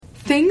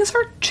things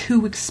are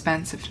too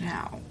expensive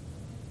now.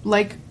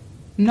 Like,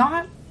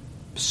 not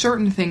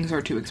certain things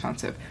are too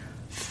expensive.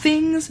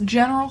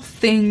 General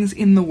things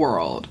in the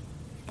world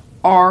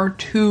are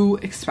too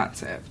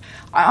expensive.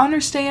 I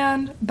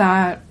understand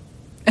that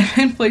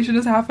inflation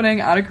is happening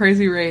at a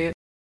crazy rate,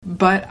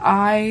 but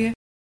I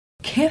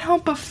can't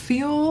help but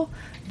feel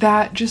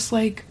that just,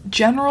 like,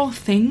 general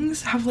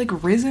things have,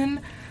 like, risen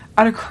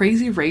at a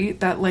crazy rate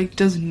that, like,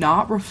 does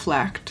not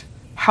reflect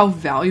how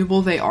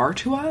valuable they are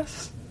to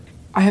us.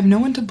 I have no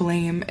one to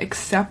blame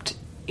except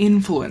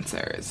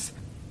influencers.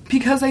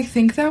 Because I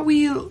think that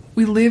we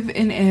live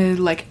in a,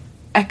 like,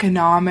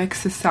 economic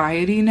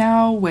society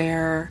now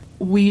where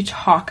we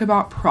talk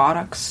about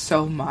products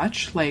so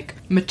much. Like,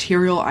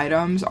 material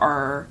items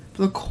are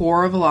the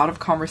core of a lot of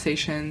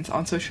conversations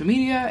on social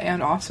media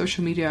and off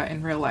social media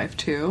in real life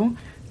too.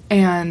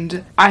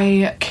 And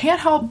I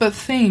can't help but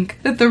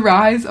think that the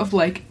rise of,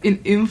 like, an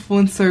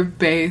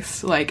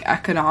influencer-based, like,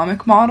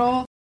 economic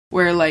model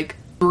where, like,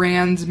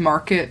 brands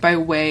market by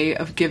way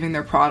of giving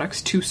their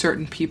products to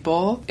certain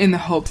people in the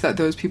hopes that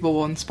those people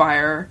will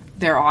inspire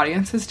their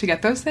audiences to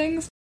get those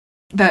things,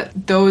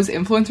 that those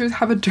influencers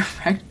have a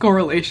direct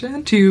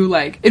correlation to,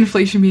 like,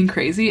 inflation being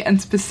crazy,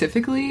 and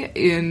specifically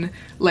in,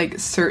 like,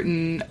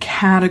 certain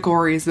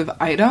categories of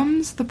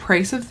items, the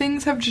price of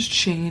things have just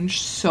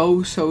changed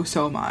so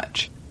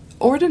much.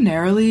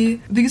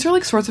 Ordinarily, these are,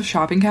 like, sorts of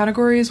shopping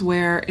categories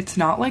where it's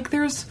not like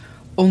there's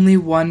only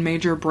one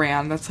major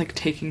brand that's, like,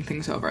 taking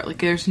things over. Like,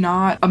 there's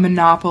not a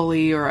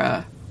monopoly or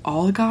a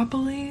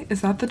oligopoly,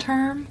 is that the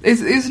term?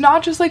 It's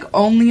not just, like,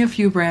 only a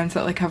few brands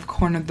that, like, have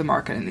cornered the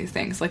market in these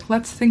things. Like,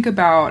 let's think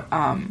about,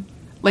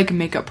 like,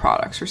 makeup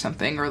products or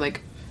something, or,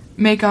 like,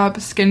 makeup,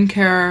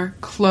 skincare,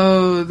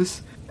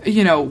 clothes,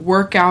 you know,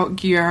 workout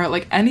gear,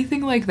 like,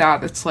 anything like that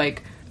that's,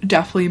 like,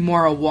 definitely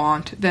more a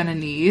want than a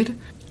need.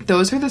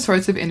 Those are the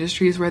sorts of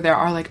industries where there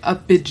are, like, a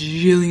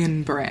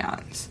bajillion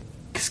brands.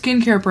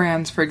 Skincare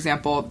brands, for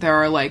example, there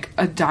are, like,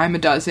 a dime a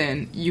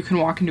dozen. You can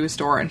walk into a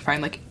store and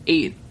find, like,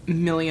 8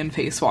 million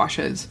face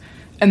washes,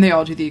 and they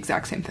all do the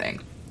exact same thing.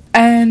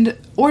 And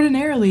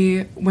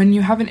ordinarily, when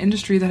you have an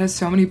industry that has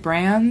so many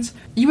brands,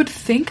 you would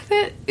think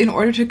that in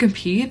order to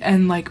compete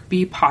and, like,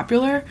 be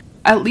popular,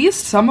 at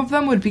least some of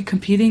them would be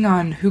competing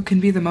on who can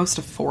be the most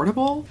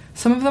affordable.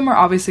 Some of them are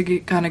obviously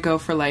gonna go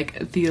for,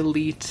 like, the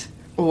elite,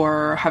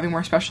 or having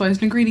more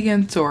specialized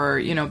ingredients, or,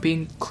 you know,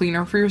 being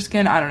cleaner for your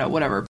skin. I don't know,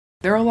 whatever.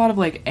 There are a lot of,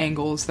 like,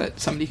 angles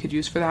that somebody could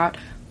use for that.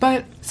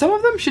 But some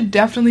of them should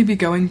definitely be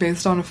going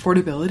based on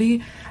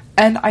affordability,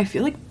 and I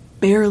feel like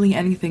barely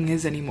anything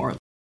is anymore.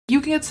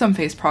 You can get some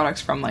face products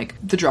from, like,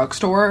 the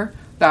drugstore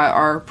that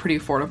are pretty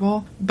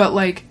affordable, but,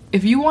 like,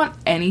 if you want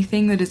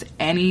anything that is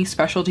any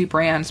specialty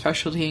brand,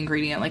 specialty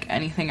ingredient, like,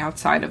 anything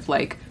outside of,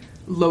 like,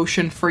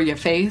 lotion for your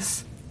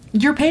face,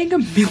 you're paying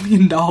 $1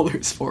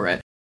 million for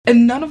it.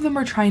 And none of them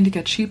are trying to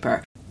get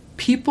cheaper.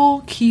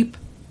 People keep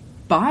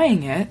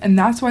buying it, and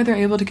that's why they're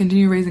able to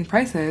continue raising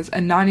prices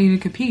and not needing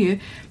to compete,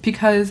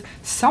 because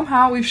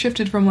somehow we've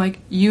shifted from, like,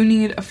 you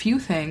need a few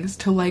things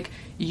to, like,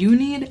 you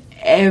need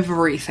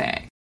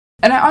everything.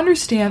 And I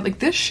understand, like,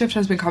 this shift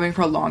has been coming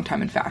for a long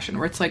time in fashion,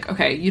 where it's like,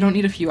 okay, you don't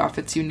need a few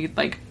outfits, you need,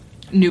 like,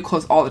 new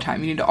clothes all the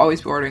time, you need to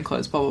always be ordering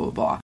clothes, blah, blah, blah,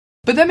 blah.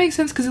 But that makes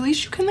sense, because at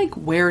least you can, like,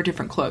 wear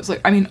different clothes. Like,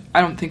 I mean,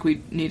 I don't think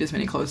we need as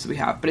many clothes as we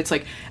have, but it's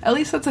like, at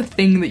least that's a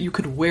thing that you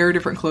could wear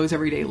different clothes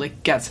every day,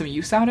 like, get some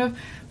use out of.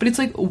 But it's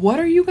like, what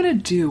are you gonna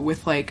do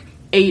with, like,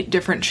 8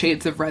 different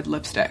shades of red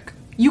lipstick?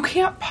 You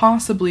can't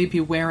possibly be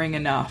wearing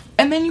enough.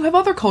 And then you have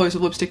other colors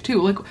of lipstick,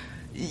 too. Like,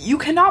 you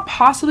cannot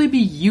possibly be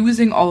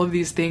using all of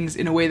these things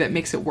in a way that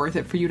makes it worth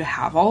it for you to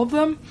have all of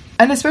them.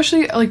 And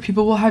especially, like,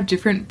 people will have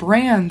different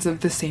brands of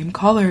the same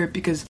color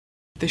because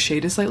the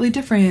shade is slightly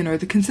different, or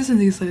the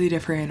consistency is slightly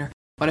different, or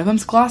one of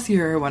them's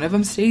glossier, one of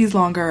them stays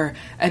longer,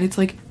 and it's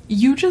like,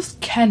 you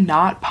just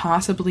cannot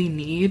possibly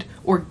need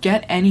or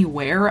get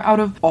anywhere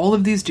out of all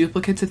of these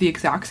duplicates of the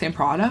exact same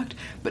product.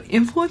 But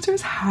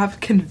influencers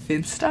have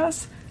convinced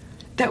us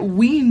that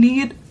we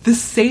need the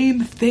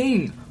same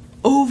thing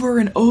over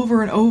and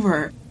over and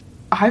over.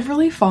 I've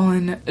really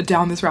fallen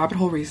down this rabbit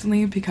hole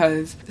recently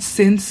because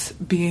since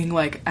being,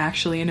 like,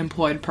 actually an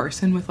employed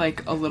person with,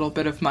 like, a little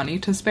bit of money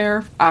to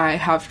spare, I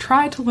have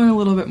tried to learn a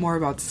little bit more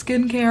about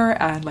skincare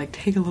and, like,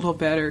 take a little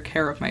better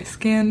care of my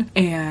skin,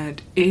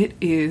 and it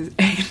is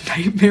a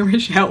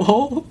nightmarish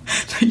hellhole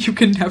that you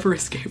can never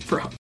escape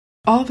from.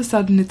 All of a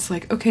sudden it's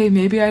like, okay,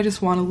 maybe I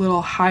just want a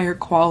little higher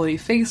quality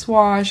face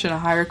wash and a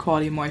higher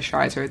quality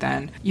moisturizer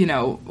than, you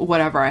know,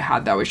 whatever I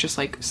had that was just,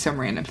 like, some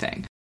random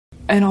thing.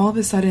 And all of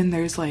a sudden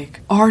there's,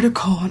 like,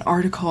 article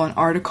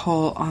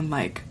on,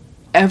 like,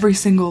 every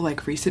single,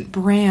 like, recent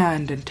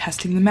brand and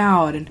testing them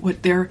out and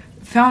what their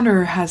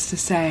founder has to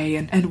say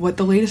and what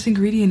the latest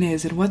ingredient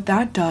is and what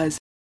that does.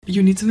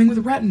 You need something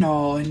with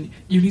retinol, and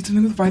you need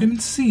something with vitamin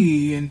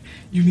C, and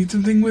you need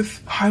something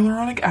with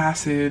hyaluronic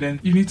acid, and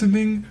you need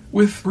something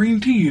with green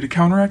tea to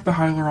counteract the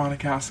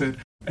hyaluronic acid.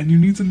 And you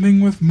need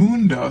something with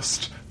moon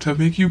dust to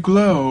make you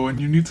glow, and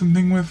you need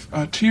something with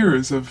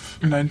tears of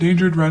an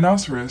endangered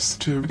rhinoceros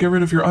to get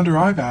rid of your under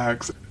eye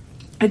bags.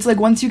 it's like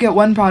once you get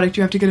one product,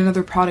 you have to get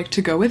another product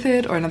to go with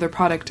it, or another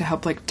product to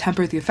help like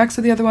temper the effects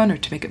of the other one, or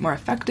to make it more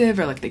effective,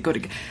 or like they go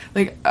to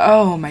like,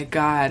 oh my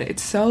god,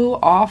 it's so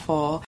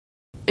awful.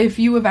 If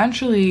you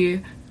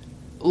eventually,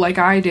 like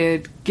I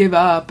did, give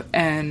up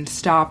and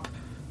stop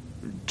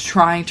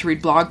trying to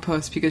read blog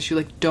posts because you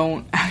like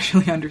don't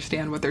actually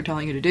understand what they're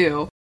telling you to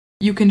do,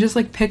 you can just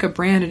like pick a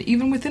brand, and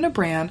even within a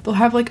brand, they'll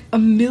have like a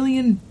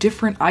million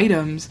different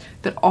items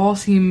that all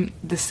seem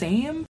the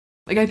same.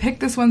 Like, I picked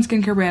this one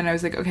skincare brand, and I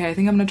was like, okay, I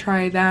think I'm gonna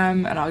try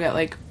them, and I'll get,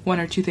 like, 1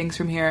 or 2 things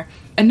from here.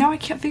 And now I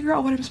can't figure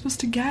out what I'm supposed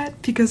to get,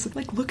 because,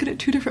 like, looking at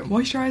 2 different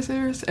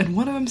moisturizers, and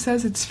one of them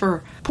says it's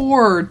for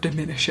pore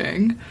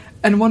diminishing,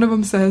 and one of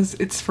them says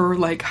it's for,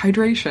 like,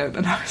 hydration.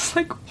 And I was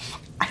like,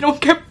 I don't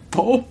get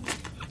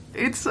both.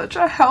 It's such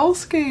a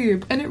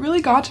hellscape. And it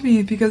really got to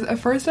me, because at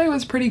first I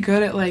was pretty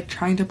good at, like,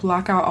 trying to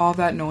block out all of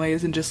that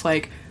noise and just,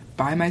 like,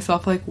 buy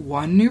myself, like,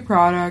 one new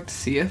product,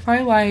 see if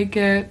I like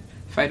it.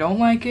 If I don't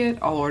like it,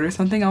 I'll order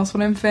something else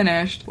when I'm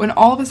finished. When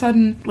all of a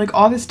sudden, like,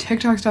 all this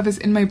TikTok stuff is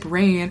in my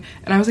brain,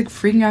 and I was, like,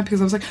 freaking out because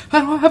I was like,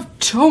 I don't have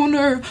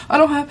toner,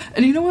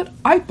 and you know what?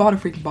 I bought a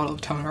freaking bottle of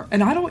toner,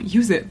 and I don't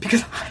use it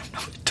because I don't know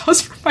what it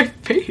does for my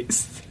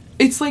face.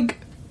 It's, like,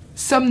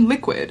 some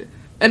liquid,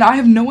 and I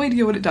have no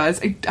idea what it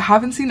does. I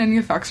haven't seen any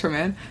effects from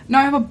it. Now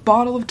I have a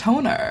bottle of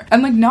toner.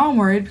 And, like, now I'm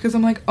worried because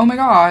I'm like, oh my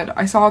god,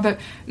 I saw that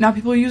now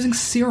people are using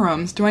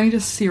serums. Do I need a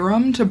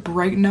serum to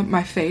brighten up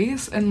my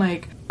face? And,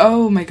 like,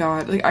 oh my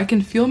god, like, I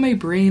can feel my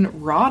brain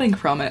rotting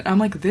from it. I'm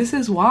like, this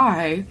is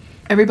why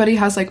everybody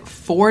has, like,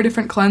 4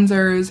 different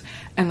cleansers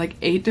and, like,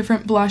 8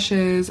 different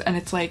blushes, and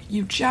it's like,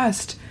 you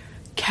just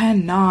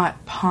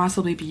cannot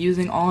possibly be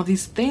using all of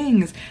these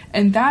things.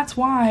 And that's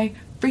why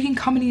freaking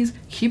companies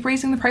keep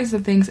raising the prices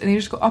of things, and they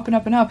just go up and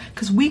up and up,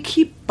 because we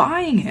keep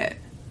buying it.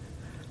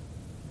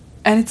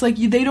 And it's like,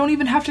 they don't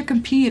even have to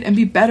compete and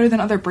be better than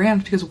other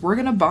brands, because we're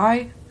gonna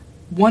buy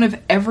one of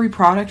every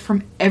product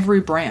from every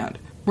brand.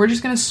 We're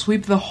just gonna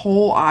sweep the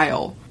whole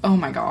aisle. Oh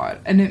my god.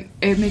 And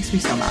it makes me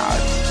so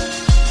mad.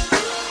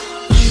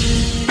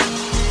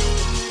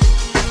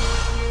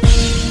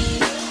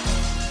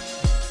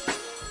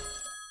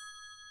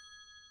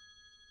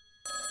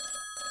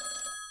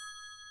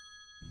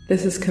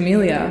 This is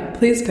Camellia.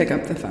 Please pick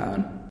up the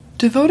phone.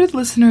 Devoted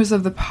listeners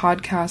of the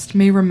podcast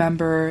may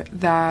remember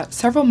that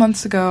several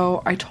months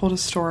ago I told a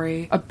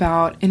story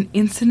about an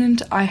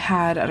incident I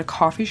had at a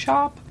coffee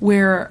shop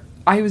where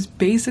I was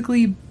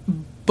basically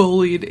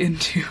bullied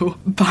into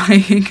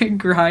buying a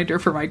grinder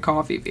for my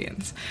coffee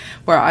beans,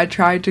 where I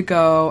tried to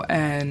go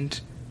and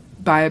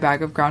buy a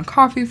bag of ground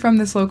coffee from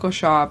this local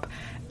shop,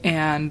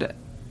 and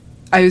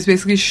I was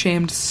basically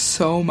shamed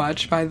so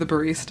much by the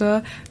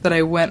barista that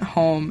I went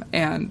home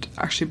and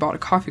actually bought a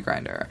coffee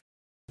grinder.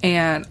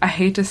 And I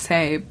hate to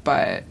say,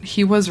 but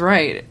he was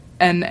right.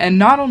 And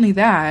not only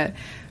that,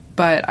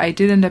 but I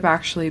did end up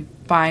actually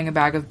buying a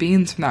bag of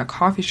beans from that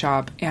coffee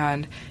shop.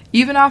 And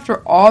even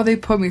after all they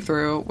put me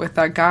through with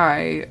that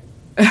guy,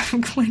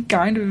 like,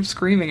 kind of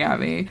screaming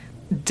at me,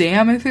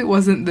 damn if it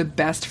wasn't the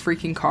best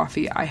freaking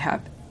coffee I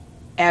have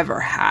ever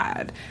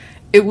had.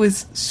 It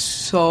was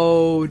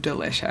so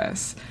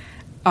delicious.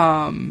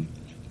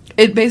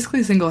 It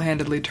basically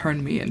single-handedly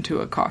turned me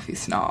into a coffee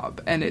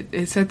snob, and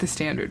it set the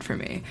standard for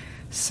me.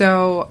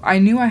 So I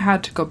knew I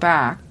had to go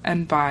back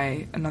and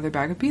buy another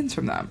bag of beans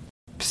from them.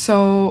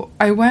 So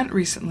I went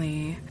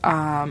recently.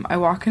 I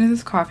walk into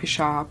this coffee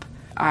shop.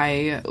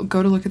 I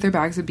go to look at their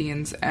bags of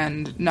beans,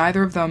 and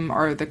neither of them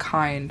are the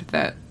kind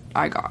that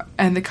I got.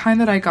 And the kind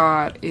that I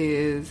got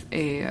is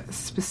a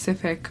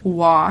specific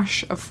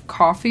wash of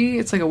coffee.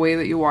 It's like a way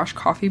that you wash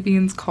coffee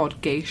beans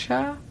called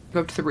geisha. I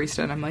go up to the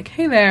barista and I'm like,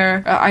 hey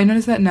there, I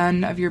noticed that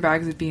none of your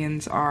bags of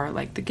beans are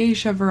like the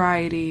geisha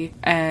variety,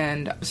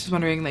 and I was just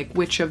wondering, like,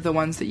 which of the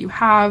ones that you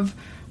have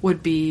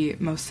would be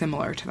most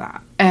similar to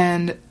that.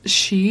 And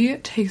she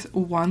takes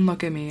one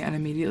look at me and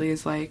immediately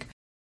is like,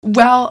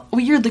 well,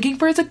 what you're looking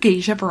for is a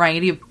geisha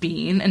variety of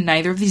bean, and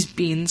neither of these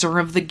beans are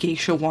of the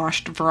geisha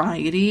washed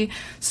variety,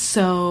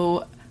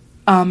 so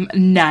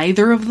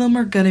neither of them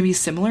are gonna be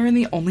similar, and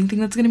the only thing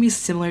that's gonna be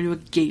similar to a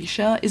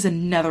geisha is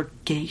another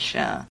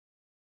geisha.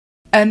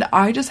 And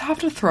I just have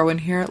to throw in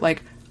here,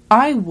 like,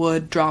 I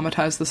would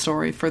dramatize the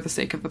story for the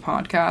sake of the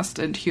podcast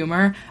and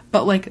humor,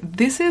 but, like,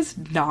 this is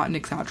not an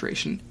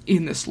exaggeration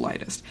in the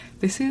slightest.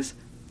 This is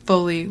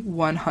fully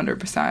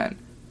 100%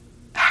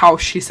 how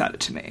she said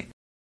it to me.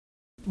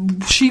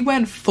 She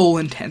went full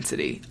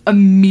intensity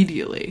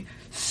immediately,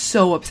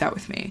 so upset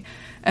with me.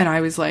 And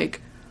I was like,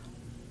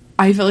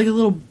 I felt like a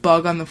little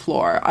bug on the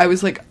floor. I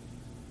was like,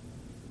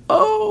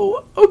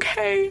 oh,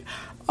 okay.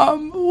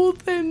 Well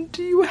then,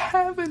 do you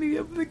have any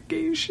of the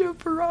geisha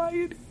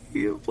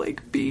variety of,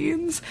 like,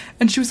 beans?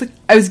 And she was like,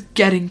 I was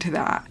getting to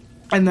that.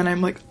 And then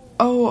I'm like,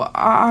 oh,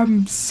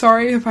 I'm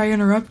sorry if I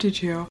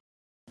interrupted you.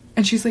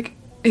 And she's like,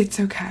 it's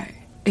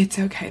okay. It's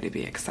okay to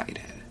be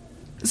excited.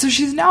 So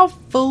she's now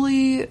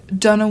fully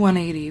done a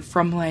 180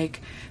 from,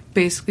 like,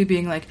 basically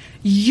being like,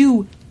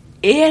 you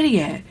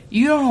idiot,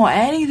 you don't know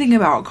anything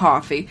about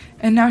coffee.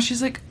 And now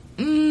she's like,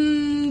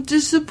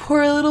 just a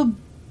poor little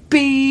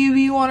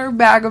baby on her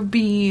bag of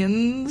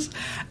beans.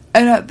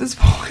 And at this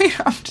point,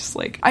 I'm just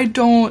like, I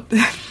don't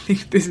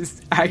think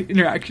this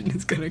interaction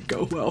is gonna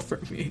go well for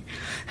me.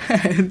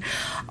 And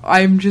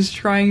I'm just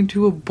trying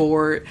to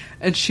abort.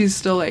 And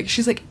she's like,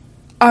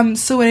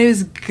 so what I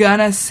was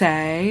gonna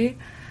say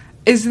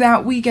is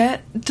that we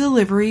get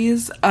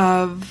deliveries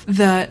of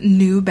the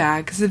new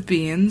bags of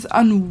beans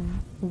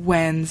on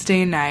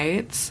Wednesday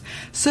nights.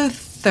 So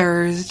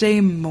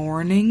Thursday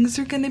mornings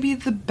are gonna be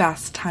the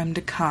best time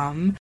to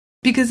come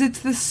because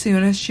it's the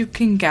soonest you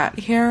can get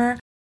here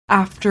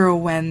after a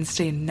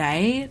Wednesday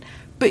night,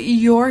 but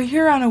you're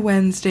here on a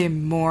Wednesday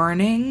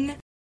morning,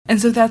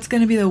 and so that's going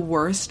to be the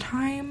worst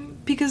time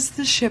because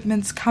the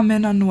shipments come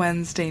in on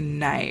Wednesday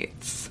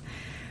nights.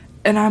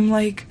 And I'm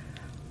like,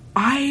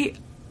 I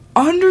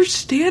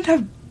understand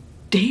how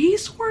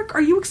days work?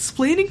 Are you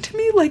explaining to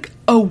me like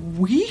a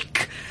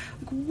week?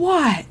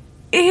 What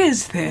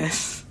is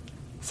this?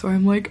 So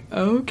I'm like,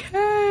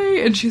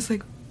 okay. And she's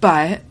like,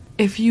 but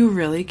if you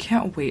really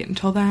can't wait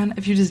until then,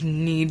 if you just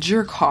need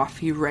your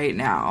coffee right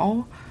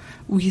now,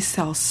 we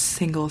sell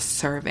single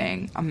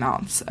serving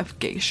amounts of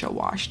geisha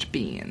washed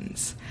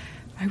beans.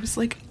 I was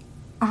like,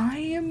 I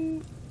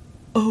am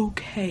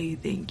okay,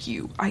 thank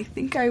you. I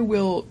think I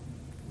will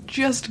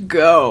just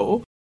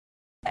go.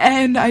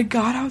 And I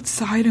got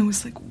outside and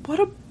was like, what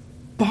a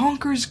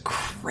bonkers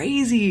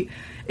crazy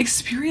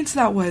experience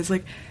that was.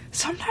 Like,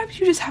 sometimes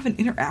you just have an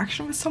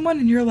interaction with someone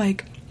and you're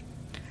like,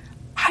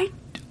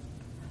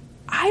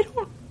 I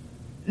don't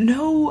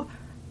know,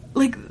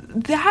 like,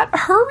 that,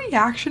 her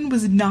reaction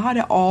was not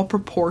at all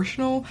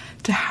proportional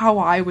to how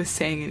I was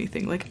saying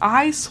anything. Like,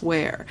 I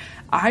swear,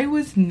 I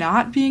was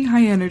not being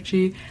high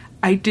energy.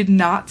 I did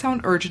not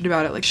sound urgent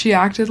about it. Like, she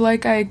acted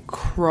like I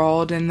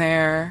crawled in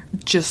there,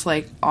 just,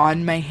 like,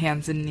 on my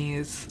hands and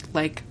knees,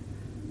 like,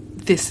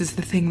 this is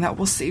the thing that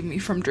will save me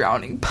from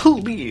drowning.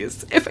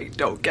 Please, if I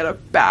don't get a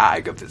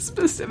bag of this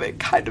specific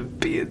kind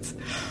of beans,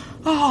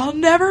 I'll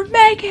never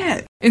make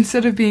it.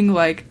 Instead of being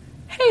like,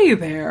 hey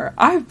there,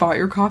 I've bought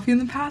your coffee in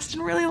the past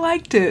and really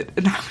liked it,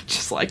 and I would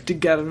just like to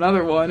get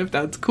another one if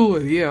that's cool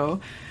with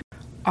you.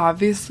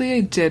 Obviously,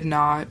 I did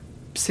not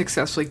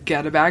successfully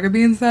get a bag of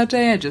beans that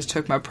day. I just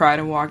took my pride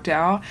and walked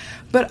out.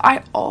 But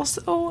I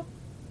also,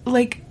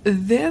 like,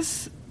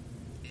 this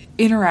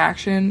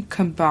interaction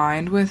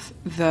combined with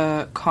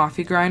the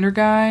coffee grinder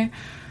guy,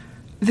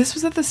 this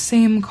was at the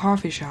same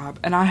coffee shop,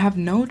 and I have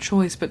no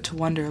choice but to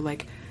wonder,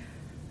 like,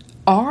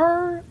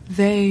 are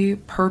they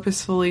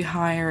purposefully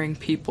hiring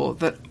people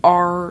that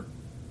are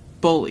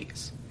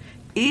bullies?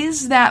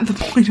 Is that the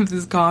point of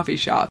this coffee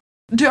shop?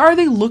 Are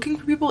they looking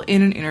for people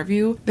in an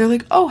interview? They're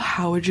like, oh,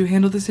 how would you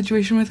handle the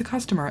situation with a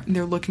customer? And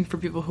they're looking for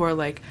people who are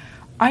like,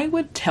 I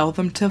would tell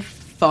them to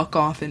fuck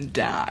off and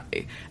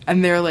die.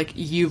 And they're like,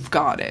 you've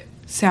got it.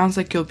 Sounds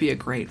like you'll be a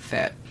great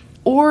fit.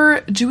 Or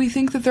do we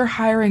think that they're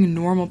hiring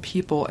normal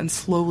people and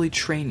slowly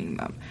training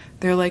them?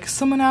 They're like,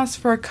 someone asks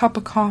for a cup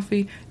of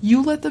coffee,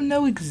 you let them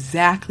know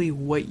exactly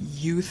what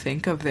you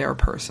think of their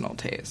personal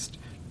taste.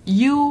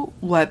 You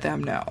let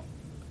them know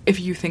if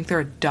you think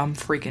they're a dumb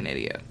freaking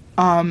idiot.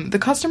 The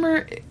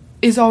customer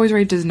is always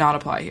right does not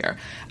apply here.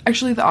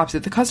 Actually, the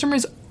opposite. The customer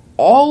is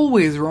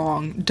always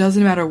wrong.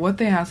 Doesn't matter what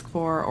they ask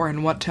for or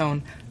in what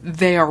tone,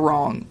 they are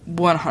wrong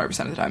 100%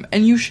 of the time.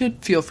 And you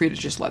should feel free to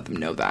just let them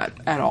know that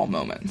at all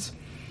moments.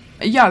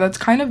 Yeah, that's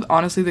kind of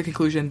honestly the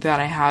conclusion that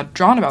I had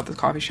drawn about this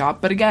coffee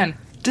shop. But again,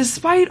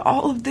 despite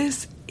all of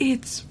this,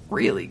 it's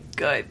really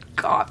good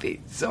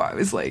coffee. So I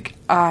was like,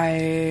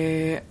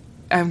 I'm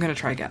going to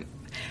try again.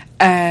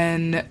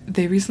 And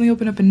they recently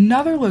opened up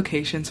another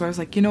location. So I was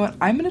like, you know what?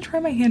 I'm going to try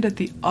my hand at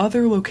the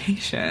other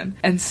location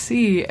and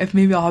see if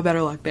maybe I'll have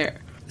better luck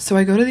there. So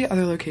I go to the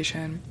other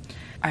location.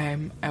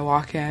 I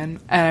walk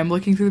in and I'm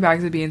looking through the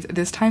bags of beans.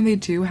 This time they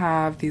do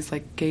have these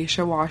like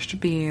geisha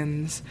washed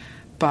beans,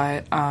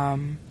 but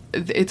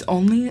it's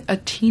only a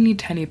teeny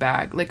tiny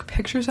bag. Like,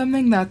 picture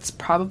something that's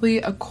probably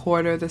a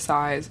quarter the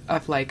size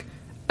of like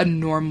a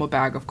normal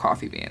bag of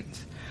coffee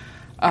beans.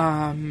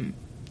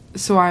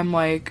 So I'm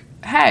like,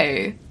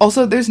 hey.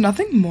 Also, there's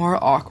nothing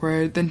more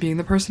awkward than being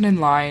the person in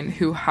line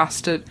who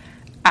has to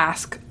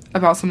ask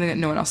about something that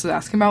no one else is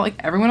asking about. Like,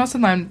 everyone else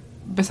in line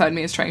beside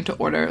me is trying to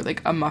order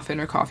like a muffin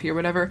or coffee or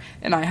whatever,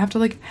 and I have to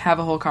like have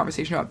a whole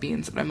conversation about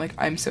beans, and I'm like,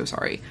 I'm so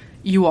sorry,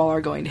 you all are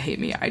going to hate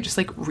me. I just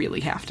like really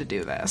have to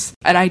do this,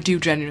 and I do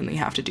genuinely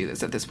have to do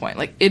this at this point.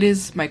 Like, it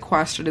is my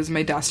quest, it is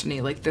my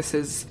destiny. Like, this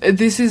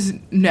is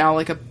now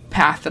like a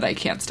path that I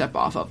can't step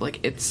off of. Like,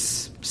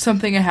 it's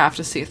something I have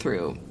to see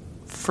through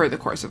for the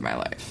course of my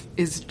life,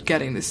 is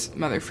getting this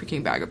mother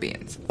freaking bag of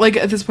beans. Like,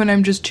 at this point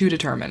I'm just too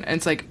determined, and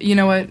it's like, you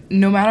know what,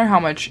 no matter how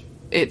much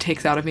it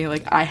takes out of me,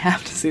 like, I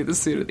have to see the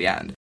suit at the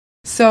end.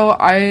 So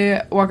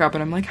I walk up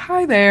and I'm like,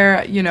 hi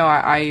there, you know,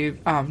 I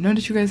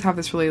noticed you guys have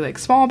this really like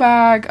small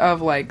bag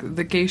of like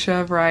the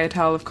geisha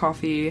varietal of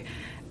coffee,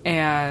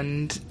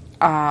 and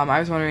I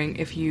was wondering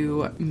if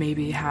you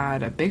maybe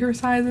had a bigger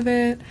size of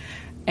it.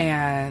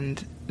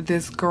 And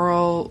this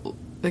girl,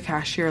 the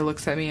cashier,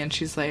 looks at me and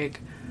she's like,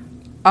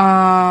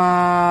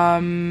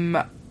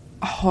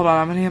 hold on,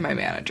 I'm gonna get my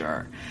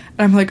manager. And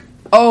I'm like,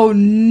 oh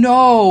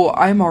no,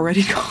 I'm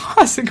already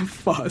causing a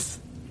fuss.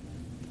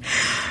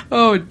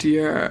 Oh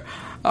dear.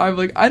 I'm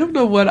like, I don't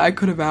know what I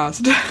could have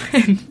asked.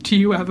 And do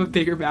you have a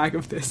bigger bag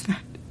of this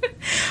that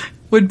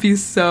would be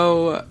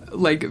so,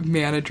 like,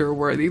 manager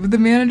worthy? But the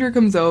manager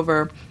comes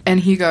over and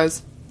he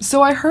goes,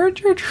 so I heard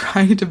you're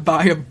trying to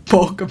buy a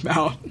bulk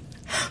amount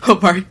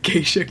of our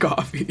geisha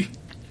coffee.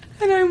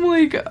 And I'm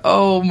like,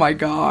 oh my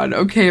god,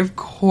 okay, of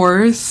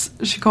course.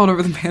 She called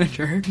over the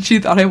manager. She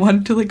thought I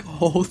wanted to, like,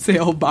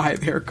 wholesale buy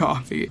their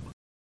coffee.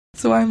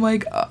 So I'm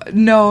like,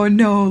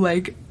 no,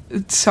 like,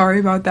 sorry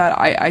about that.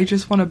 I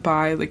just want to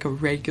buy, like, a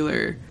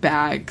regular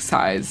bag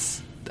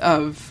size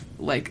of,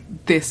 like,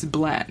 this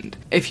blend,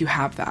 if you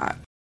have that.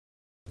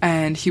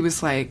 And he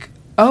was like,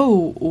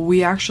 oh,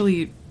 we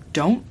actually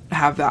don't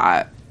have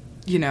that.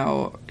 You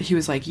know, he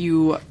was like,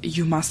 you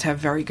must have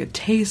very good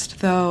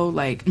taste, though.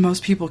 Like,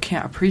 most people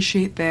can't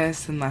appreciate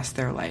this unless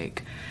they're,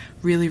 like,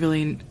 really,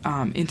 really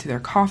into their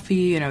coffee.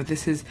 You know,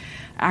 this is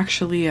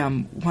actually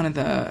one of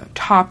the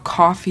top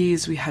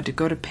coffees. We had to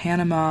go to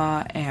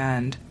Panama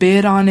and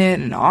bid on it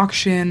in an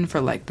auction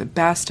for, like, the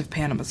best of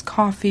Panama's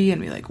coffee.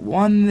 And we, like,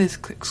 won this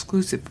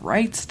exclusive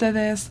rights to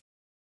this.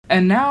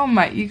 And now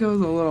my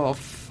ego's a little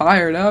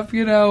fired up,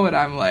 you know, and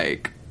I'm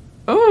like,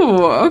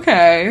 oh,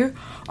 okay.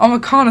 I'm a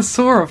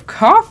connoisseur of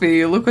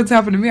coffee. Look what's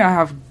happened to me. I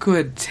have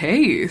good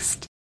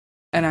taste.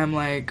 And I'm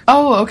like,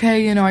 oh,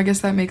 okay, you know, I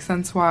guess that makes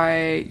sense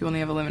why you only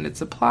have a limited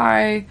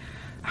supply.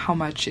 How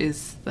much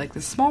is, like,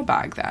 the small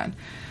bag then?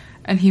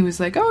 And he was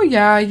like, oh,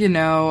 yeah, you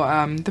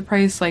know, the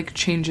price, like,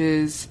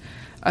 changes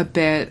a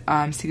bit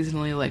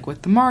seasonally, like,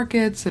 with the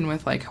markets and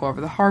with, like, however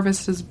the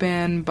harvest has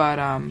been. But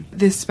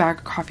this bag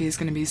of coffee is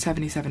going to be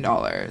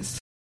 $77.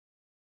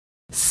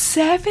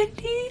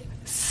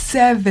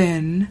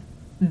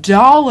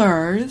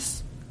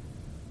 $77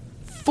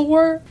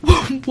 for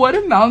what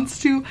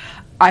amounts to,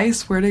 I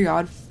swear to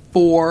God,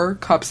 4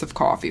 cups of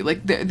coffee.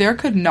 Like, there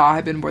could not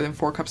have been more than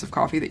 4 cups of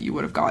coffee that you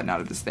would have gotten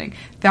out of this thing.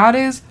 That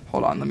is,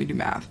 hold on, let me do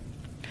math.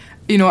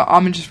 You know what,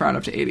 I'm gonna just round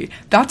up to 80.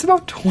 That's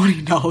about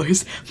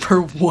 $20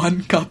 for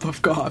 1 cup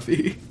of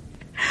coffee.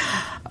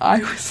 I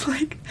was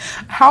like,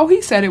 how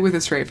he said it with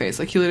a straight face.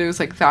 Like, he literally was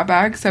like, that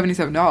bag,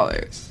 $77.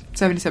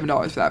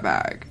 $77 for that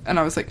bag. And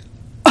I was like,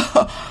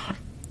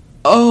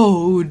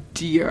 oh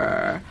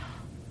dear.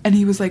 And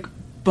he was like,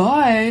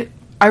 but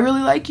I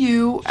really like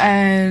you,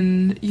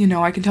 and, you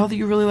know, I can tell that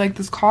you really like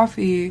this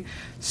coffee,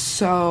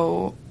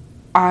 so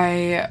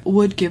I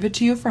would give it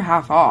to you for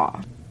half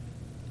off.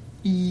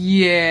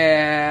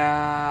 Yeah,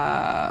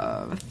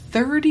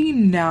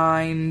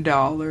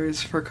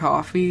 $39 for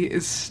coffee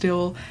is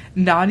still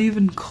not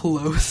even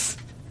close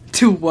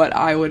to what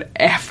I would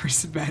ever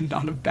spend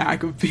on a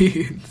bag of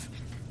beans.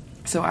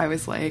 So I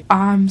was like,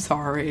 I'm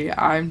sorry,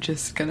 I'm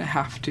just gonna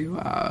have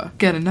to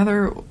get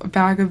another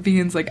bag of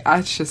beans. Like,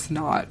 that's just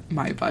not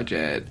my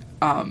budget.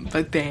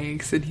 But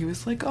thanks. And he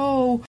was like,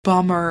 oh,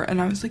 bummer. And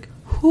I was like,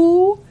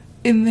 who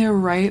in their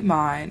right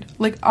mind?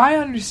 Like, I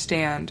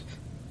understand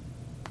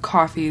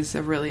coffee is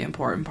a really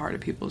important part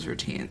of people's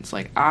routines.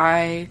 Like,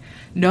 I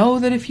know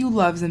that if you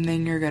love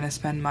something, you're gonna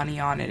spend money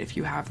on it if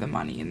you have the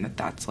money, and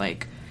that's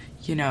like,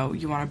 you know,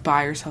 you want to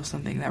buy yourself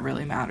something that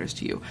really matters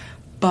to you.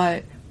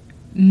 But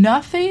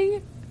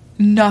nothing,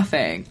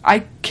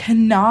 I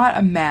cannot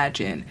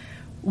imagine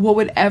what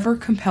would ever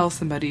compel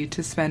somebody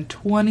to spend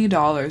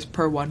 $20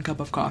 per 1 cup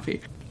of coffee.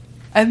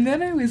 And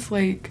then I was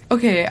like,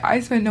 okay,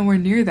 I spent nowhere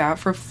near that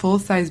for a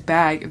full-size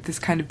bag of this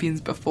kind of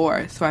beans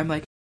before. So I'm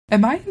like,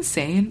 am I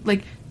insane?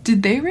 Like,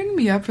 did they ring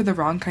me up for the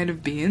wrong kind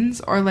of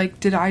beans? Or,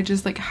 like, did I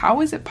just, like, how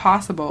is it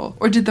possible?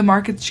 Or did the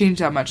markets change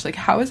that much? Like,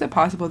 how is it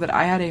possible that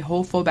I had a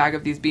whole full bag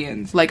of these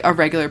beans, like, a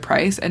regular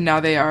price, and now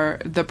they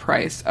are the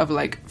price of,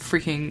 like,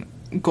 freaking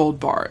gold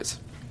bars?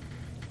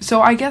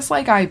 So I guess,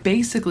 like, I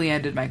basically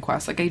ended my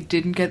quest. Like, I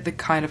didn't get the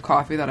kind of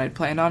coffee that I'd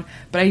planned on,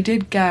 but I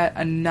did get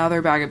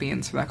another bag of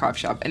beans from that coffee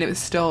shop, and it was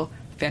still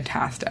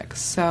fantastic.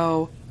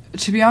 So,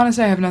 to be honest,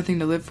 I have nothing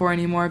to live for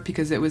anymore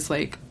because it was,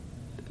 like,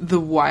 the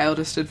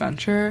wildest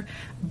adventure,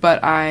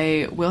 but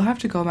I will have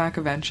to go back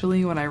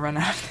eventually when I run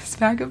out of this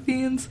bag of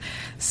beans,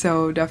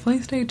 so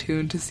definitely stay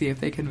tuned to see if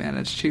they can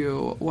manage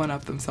to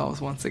one-up themselves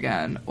once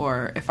again,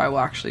 or if I will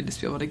actually just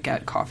be able to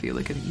get coffee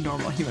like a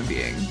normal human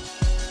being.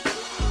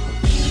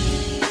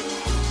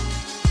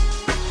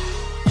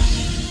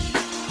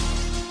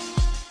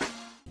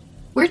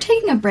 We're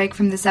taking a break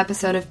from this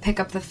episode of Pick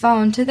Up the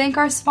Phone to thank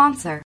our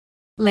sponsor,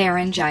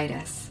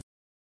 Laryngitis.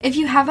 If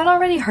you haven't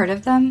already heard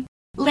of them,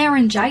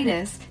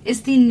 Laryngitis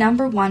is the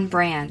 #1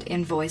 brand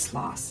in voice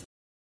loss.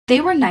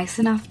 They were nice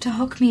enough to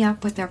hook me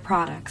up with their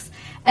products,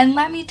 and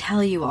let me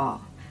tell you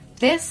all,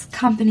 this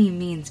company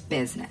means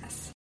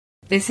business.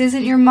 This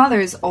isn't your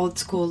mother's old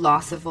school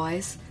loss of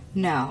voice,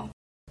 no.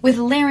 With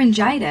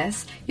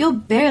Laryngitis, you'll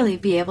barely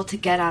be able to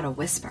get out a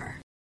whisper.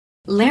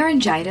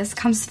 Laryngitis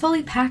comes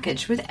fully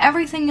packaged with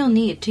everything you'll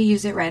need to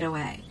use it right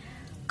away.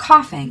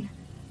 Coughing,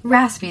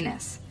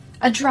 raspiness,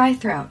 a dry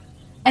throat,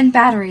 and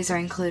batteries are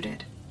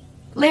included.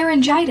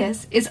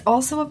 Laryngitis is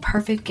also a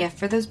perfect gift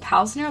for those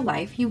pals in your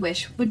life you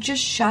wish would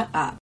just shut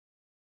up.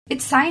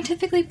 It's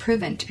scientifically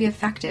proven to be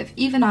effective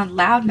even on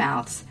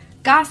loudmouths,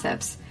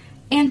 gossips,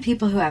 and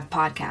people who have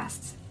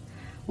podcasts.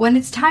 When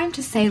it's time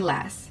to say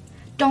less,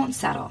 don't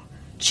settle.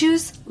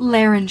 Choose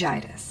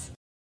laryngitis.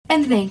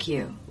 And thank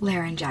you,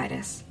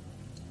 Laryngitis,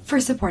 for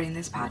supporting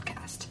this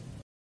podcast.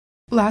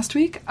 Last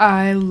week,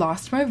 I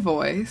lost my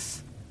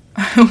voice,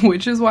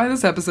 which is why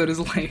this episode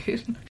is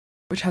late,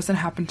 which hasn't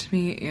happened to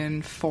me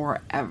in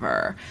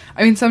forever.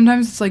 I mean,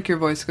 sometimes it's like your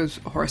voice goes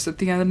hoarse at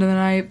the end of the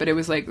night, but it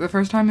was like the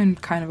first time in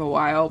kind of a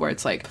while where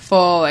it's like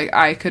full, like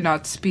I could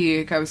not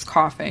speak, I was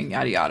coughing,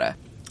 yada yada.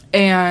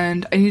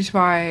 And I needed to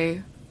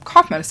buy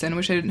cough medicine,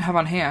 which I didn't have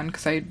on hand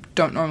because I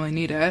don't normally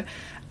need it.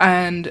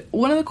 And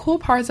one of the cool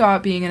parts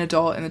about being an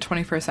adult in the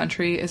 21st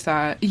century is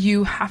that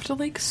you have to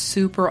like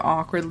super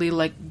awkwardly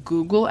like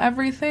Google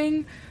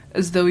everything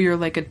as though you're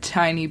like a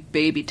tiny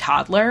baby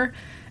toddler,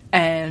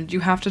 and you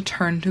have to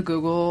turn to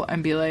Google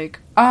and be like,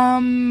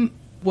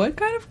 what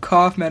kind of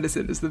cough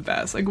medicine is the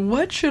best? Like,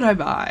 what should I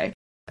buy?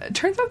 It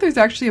turns out there's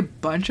actually a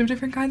bunch of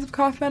different kinds of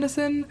cough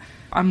medicine.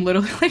 I'm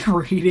literally like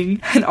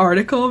reading an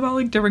article about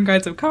like different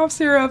kinds of cough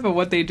syrup and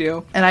what they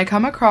do, and I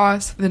come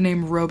across the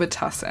name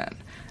Robitussin.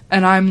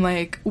 And I'm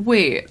like,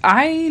 wait,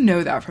 I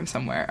know that from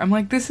somewhere. I'm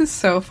like, this is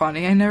so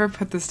funny. I never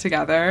put this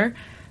together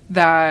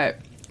that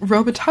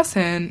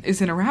Robitussin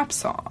is in a rap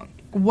song.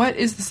 What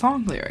is the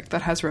song lyric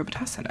that has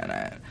Robitussin in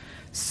it?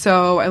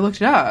 So I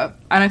looked it up,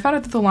 and I found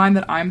out that the line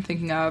that I'm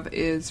thinking of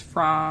is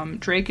from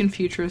Drake and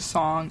Future's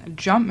song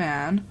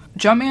Jumpman.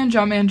 Jumpman,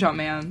 Jumpman,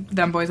 Jumpman,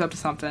 them boys up to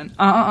something.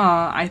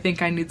 I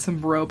think I need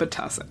some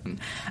Robitussin.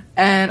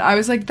 And I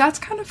was like, that's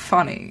kind of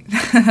funny.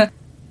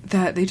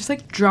 That they just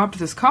like dropped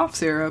this cough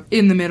syrup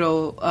in the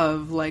middle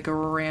of like a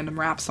random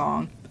rap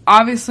song.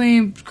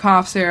 Obviously,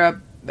 cough syrup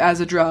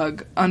as a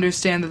drug,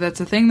 understand that that's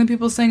a thing that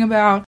people sing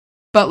about,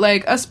 but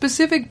like a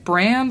specific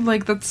brand,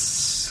 like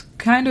that's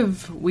kind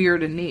of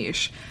weird and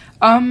niche.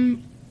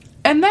 And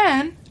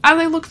then as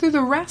I look through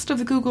the rest of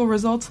the Google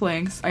results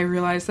links, I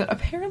realized that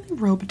apparently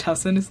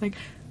Robitussin is like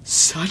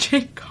such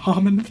a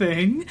common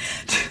thing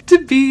to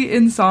be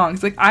in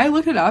songs. Like, I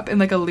looked it up in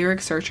like a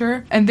lyric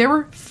searcher, and there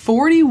were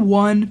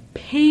 41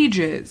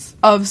 pages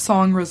of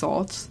song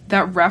results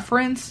that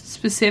referenced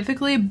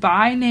specifically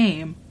by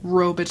name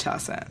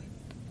Robitussin.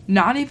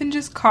 Not even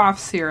just cough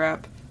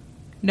syrup,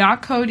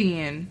 not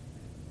codeine,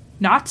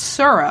 not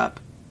syrup,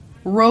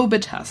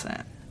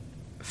 Robitussin.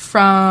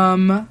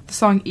 From the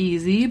song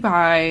Easy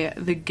by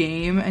The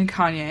Game and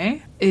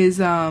Kanye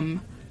is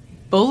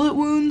bullet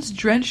wounds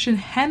drenched in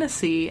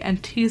Hennessy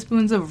and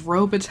teaspoons of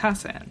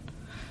Robitussin.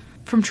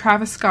 From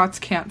Travis Scott's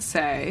Can't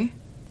Say,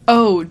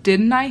 oh,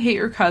 didn't I hate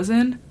your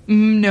cousin?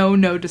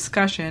 No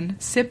discussion.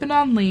 Sippin'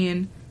 on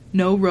lean,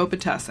 no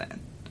Robitussin.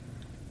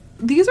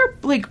 These are,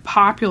 like,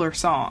 popular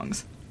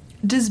songs.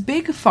 Does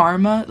Big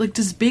Pharma, like,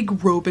 does Big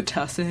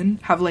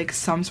Robitussin have, like,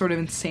 some sort of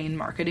insane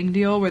marketing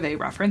deal where they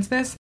reference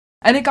this?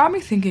 And it got me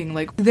thinking,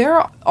 like,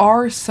 there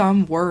are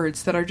some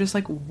words that are just,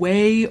 like,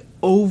 way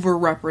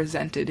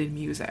overrepresented in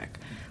music.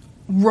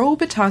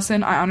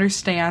 Robitussin, I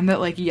understand that,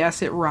 like,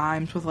 yes, it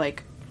rhymes with,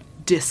 like,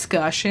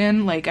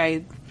 discussion. Like,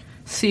 I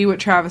see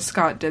what Travis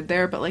Scott did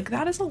there, but, like,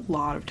 that is a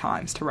lot of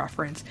times to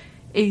reference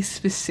a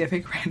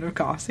specific random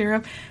cough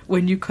syrup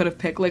when you could have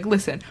picked, like,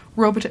 listen,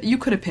 you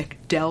could have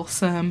picked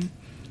Delsum.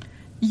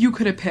 You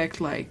could have picked,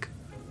 like,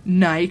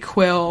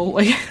 NyQuil,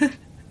 like...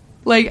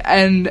 Like,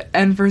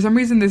 and for some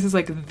reason, this is,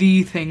 like,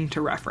 the thing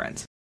to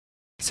reference.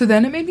 So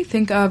then it made me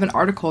think of an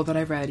article that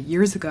I read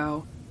years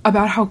ago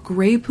about how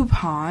Grey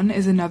Poupon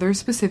is another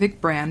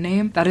specific brand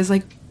name that is,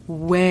 like,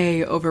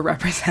 way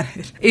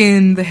overrepresented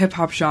in the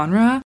hip-hop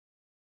genre.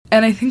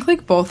 And I think,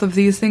 like, both of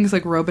these things,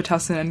 like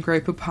Robitussin and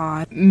Grey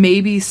Poupon,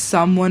 maybe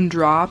someone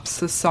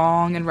drops a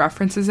song and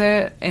references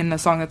it in a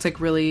song that's, like,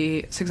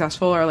 really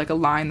successful, or, like, a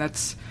line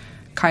that's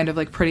kind of,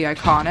 like, pretty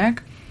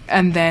iconic.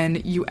 And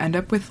then you end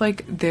up with,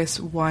 like, this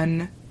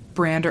one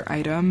brand or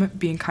item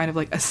being kind of,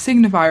 like, a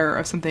signifier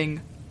of something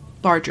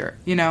larger,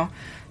 you know?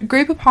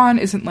 Grey Poupon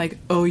isn't, like,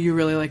 oh, you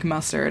really like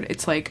mustard.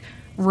 It's, like,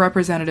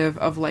 representative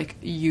of, like,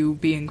 you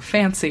being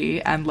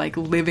fancy and, like,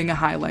 living a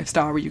high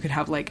lifestyle where you could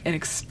have, like, an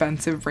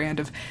expensive brand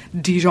of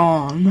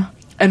Dijon.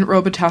 And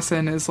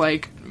Robitussin is,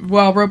 like,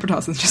 well,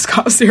 Robitussin's just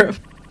cough syrup.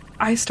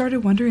 I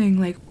started wondering,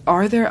 like,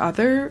 are there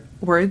other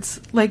words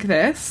like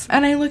this?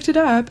 And I looked it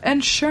up,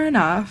 and sure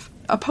enough,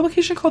 a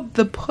publication called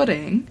The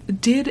Pudding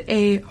did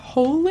a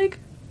whole, like,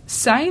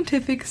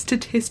 scientific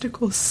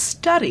statistical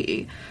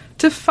study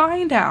to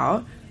find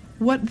out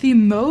what the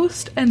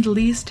most and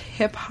least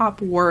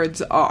hip-hop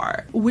words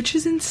are, which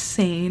is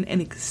insane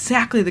and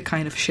exactly the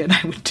kind of shit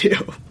I would do.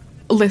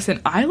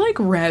 Listen, I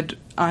read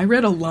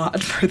a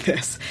lot for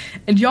this,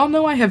 and y'all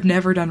know I have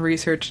never done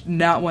research,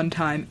 not one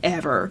time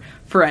ever,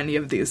 for any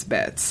of these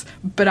bits,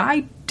 but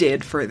I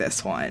did for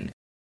this one.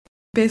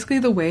 Basically,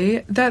 the way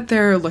that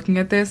they're looking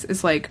at this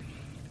is, like,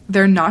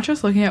 they're not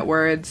just looking at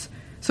words.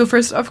 So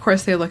first, of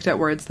course, they looked at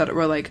words that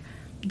were, like,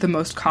 the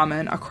most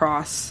common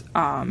across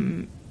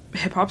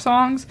hip-hop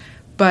songs,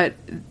 But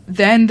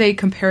then they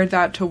compared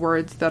that to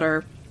words that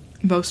are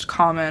most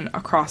common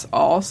across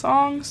all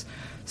songs.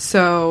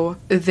 So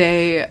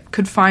they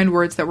could find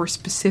words that were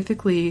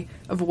specifically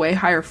of way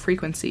higher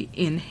frequency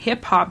in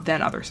hip-hop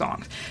than other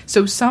songs.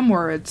 So some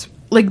words,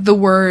 like the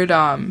word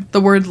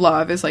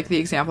love is like the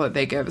example that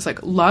they give. It's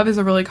like, love is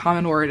a really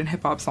common word in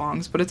hip-hop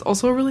songs, but it's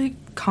also a really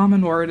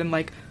common word in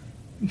like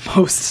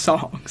most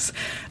songs.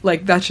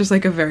 Like, that's just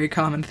like a very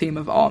common theme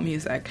of all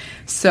music.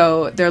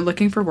 So they're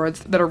looking for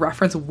words that are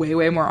referenced way,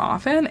 way more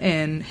often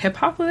in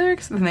hip-hop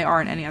lyrics than they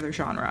are in any other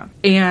genre.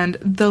 And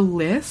the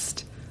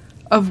list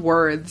of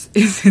words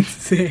is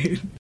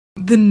insane.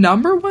 The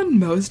number one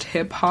most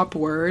hip-hop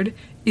word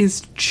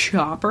is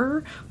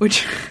chopper,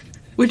 which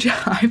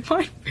I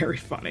find very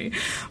funny.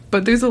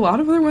 But there's a lot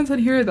of other ones on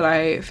here that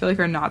I feel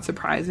like are not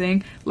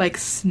surprising, like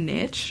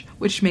snitch,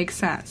 which makes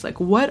sense. Like,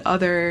 what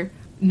other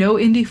no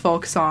indie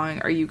folk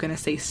song are you gonna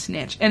say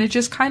snitch? And it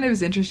just kind of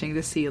is interesting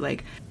to see,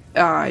 like,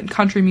 in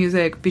country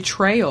music,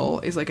 betrayal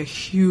is like a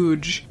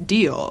huge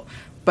deal,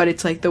 but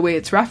it's like the way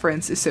it's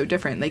referenced is so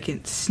different. Like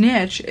in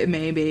snitch, it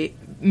may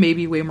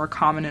be way more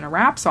common in a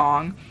rap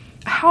song.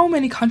 How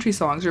many country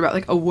songs are about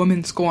like a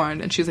woman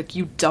scorned and she's like,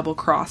 you double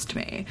crossed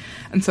me?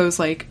 And so it's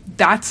like,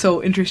 that's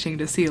so interesting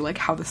to see like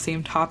how the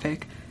same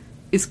topic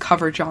is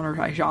covered genre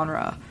by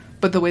genre,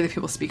 but the way that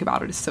people speak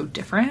about it is so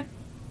different.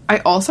 I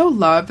also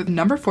love that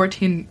number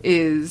 14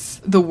 is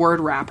the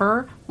word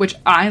rapper, which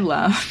I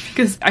love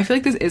because I feel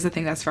like this is a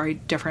thing that's very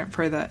different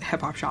for the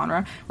hip-hop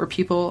genre, where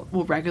people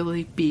will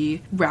regularly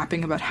be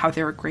rapping about how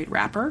they're a great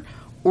rapper,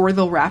 or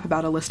they'll rap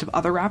about a list of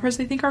other rappers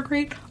they think are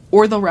great,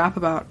 or they'll rap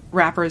about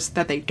rappers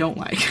that they don't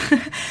like.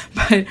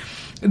 But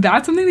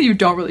that's something that you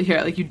don't really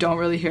hear. Like, you don't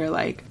really hear,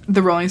 like,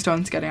 the Rolling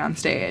Stones getting on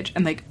stage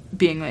and, like,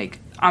 being like,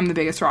 I'm the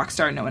biggest rock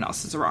star, no one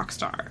else is a rock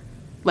star.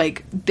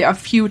 Like, a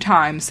few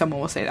times someone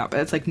will say that,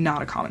 but it's, like,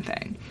 not a common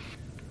thing.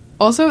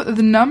 Also,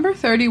 the number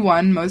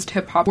 31 most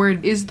hip-hop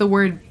word is the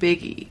word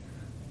Biggie,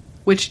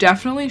 which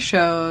definitely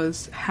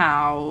shows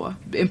how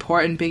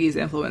important Biggie's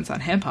influence on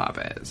hip-hop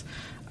is.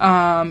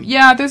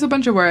 Yeah, there's a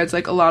bunch of words,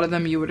 like, a lot of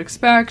them you would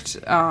expect.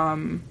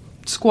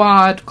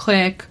 Squad,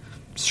 click,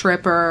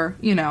 stripper,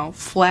 you know,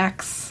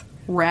 flex,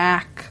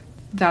 rack,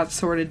 that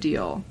sort of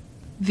deal.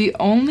 The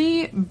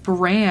only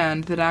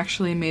brand that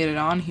actually made it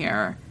on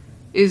here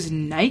is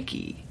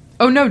Nike.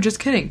 Oh no, just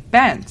kidding.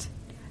 Benz.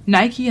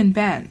 Nike and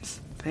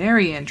Benz.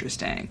 Very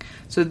interesting.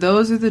 So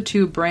those are the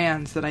two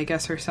brands that I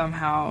guess are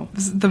somehow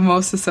the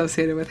most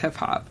associated with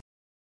hip-hop.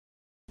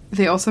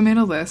 They also made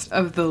a list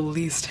of the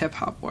least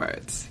hip-hop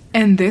words.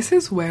 And this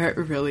is where it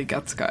really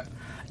gets good.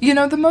 You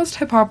know, the most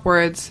hip-hop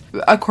words,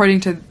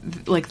 according to,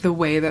 like, the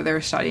way that they're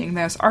studying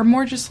this, are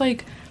more just,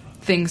 like,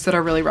 things that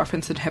are really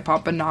referenced in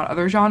hip-hop but not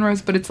other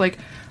genres. But it's, like,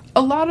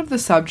 a lot of the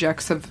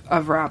subjects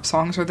of rap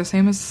songs are the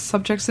same as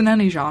subjects in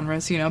any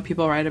genres. You know,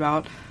 people write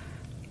about,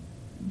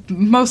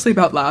 mostly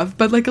about love,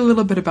 but, like, a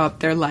little bit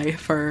about their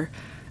life or,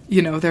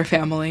 you know, their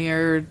family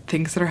or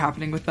things that are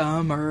happening with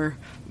them or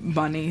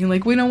money.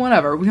 Like, we know,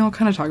 whatever. We all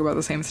kind of talk about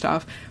the same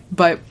stuff.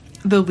 But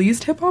the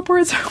least hip-hop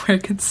words are where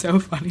it gets so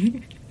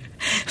funny.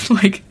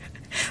 Like,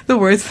 the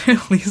words that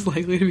are least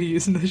likely to be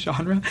used in the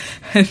genre.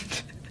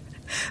 And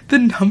the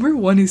number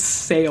one is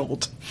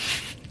sailed.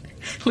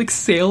 Like,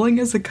 sailing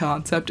as a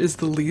concept is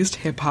the least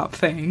hip-hop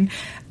thing.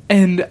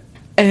 And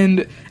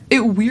it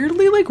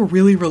weirdly, like,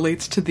 really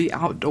relates to the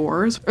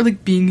outdoors or,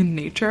 like, being in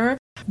nature.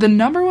 The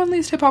number one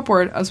least hip-hop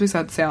word, as we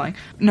said, sailing.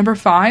 Number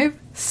 5,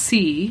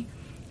 sea.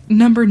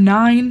 Number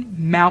 9,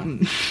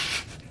 mountain.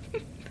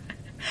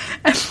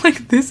 And,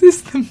 like, this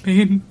is the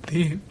main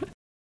theme.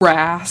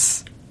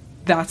 Brass.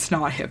 That's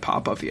not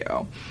hip-hop of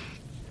you.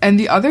 And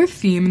the other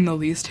theme in the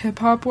least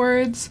hip-hop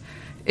words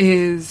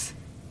is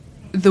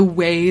the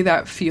way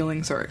that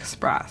feelings are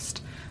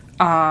expressed.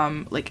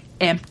 Like,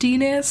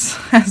 emptiness,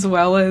 as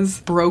well as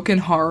broken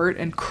heart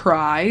and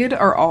cried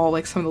are all,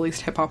 like, some of the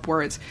least hip-hop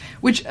words.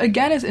 Which,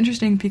 again, is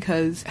interesting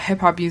because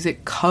hip-hop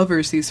music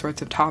covers these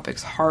sorts of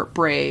topics.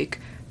 Heartbreak,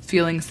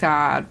 feeling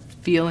sad,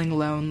 feeling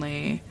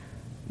lonely,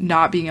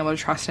 not being able to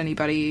trust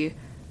anybody.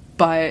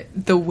 But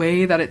the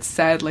way that it's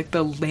said, like,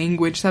 the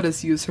language that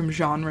is used from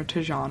genre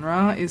to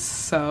genre is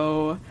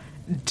so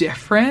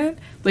different.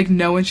 Like,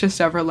 no one's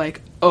just ever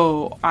like,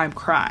 oh, I'm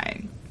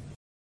crying.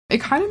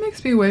 It kind of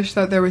makes me wish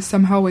that there was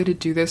somehow a way to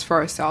do this for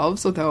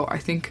ourselves, although I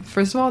think,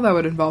 first of all, that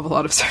would involve a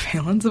lot of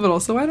surveillance, but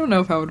also I don't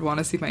know if I would want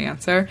to see my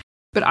answer.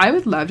 But I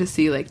would love to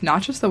see, like,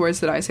 not just the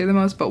words that I say the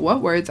most, but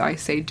what words I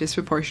say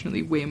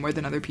disproportionately way more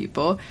than other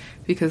people.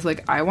 Because,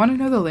 like, I want to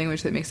know the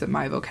language that makes up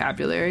my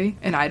vocabulary,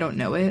 and I don't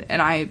know it.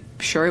 And I'm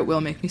sure it will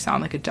make me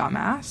sound like a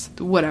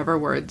dumbass. Whatever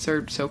words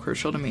are so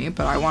crucial to me,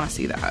 but I want to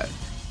see that.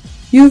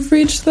 You've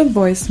reached the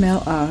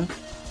voicemail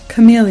of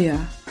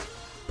Camellia.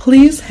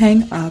 Please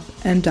hang up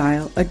and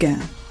dial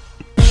again.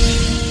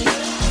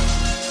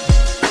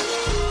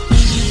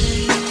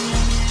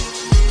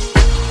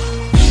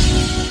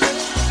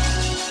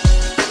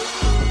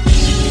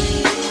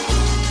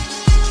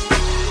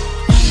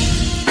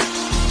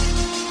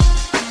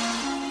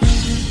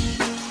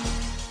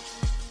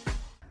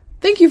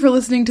 Thank you for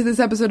listening to this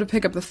episode of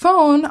Pick Up the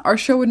Phone. Our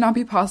show would not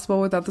be possible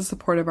without the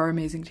support of our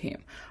amazing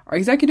team. Our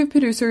executive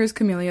producer is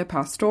Camelia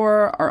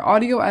Pastor. Our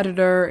audio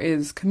editor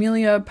is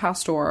Camelia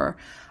Pastor.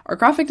 Our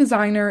graphic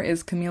designer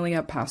is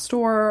Camelia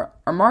Pastor.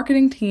 Our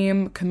marketing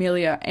team,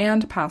 Camelia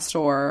and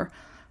Pastor.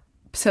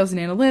 Sales and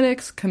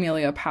analytics,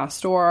 Camelia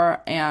Pastor.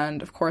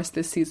 And, of course,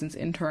 this season's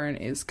intern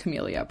is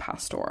Camelia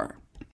Pastor.